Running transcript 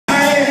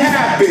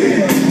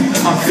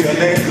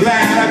feeling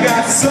glad I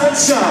got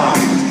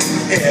sunshine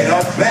in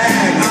a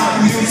bag.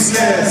 I'm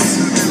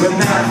useless, but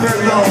not for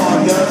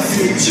long. The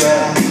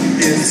future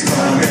is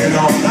coming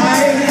on.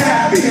 I ain't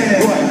happy,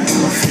 but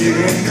I'm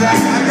feeling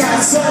glad I got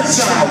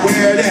sunshine.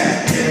 Where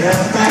that? In a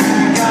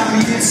bag.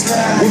 I'm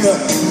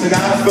useless, but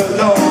not for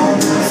long.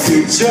 The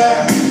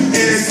future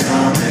is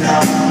coming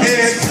up.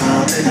 It's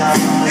coming up.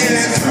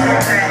 It's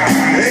coming up.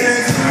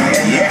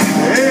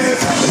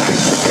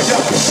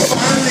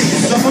 Finally,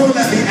 someone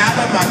let me out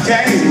of my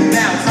cage.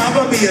 Now time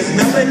for me is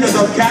nothing cause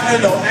I'm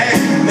counting on A.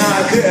 Nah,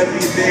 I couldn't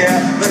be there,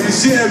 but you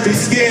shouldn't be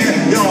scared.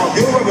 Y'all,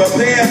 you're a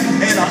repair,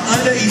 and I'm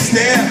under each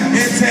snare.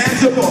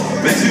 Intangible,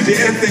 bet you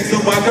didn't think so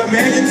I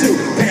command you to.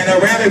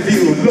 Panoramic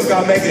view, look,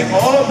 I'll make it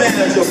all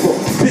manageable.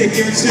 Pick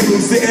and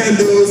choose, sit and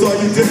lose, all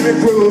you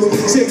different crews.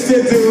 Chicks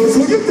and dudes,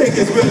 who you think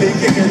is really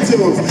kicking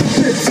tunes?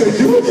 Picture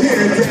you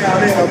getting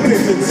down in a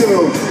picture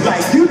too.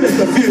 Like you lit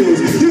the fuse,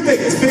 you think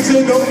it's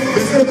fictional,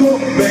 mystical,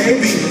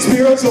 baby.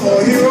 Spiritual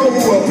hero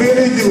who appear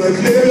to you and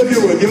live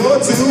you and you're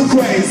too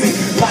crazy.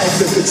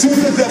 Life is the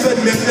truest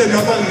definition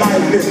of a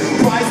lifeless.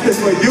 Priceless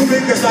for you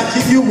because I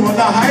keep you on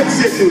the hype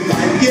shit. You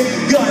like it?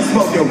 Gun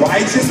smoking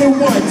righteous and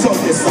one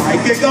token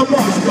psychic. I'm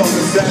much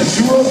gonna set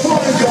you a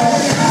one,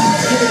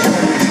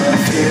 dog.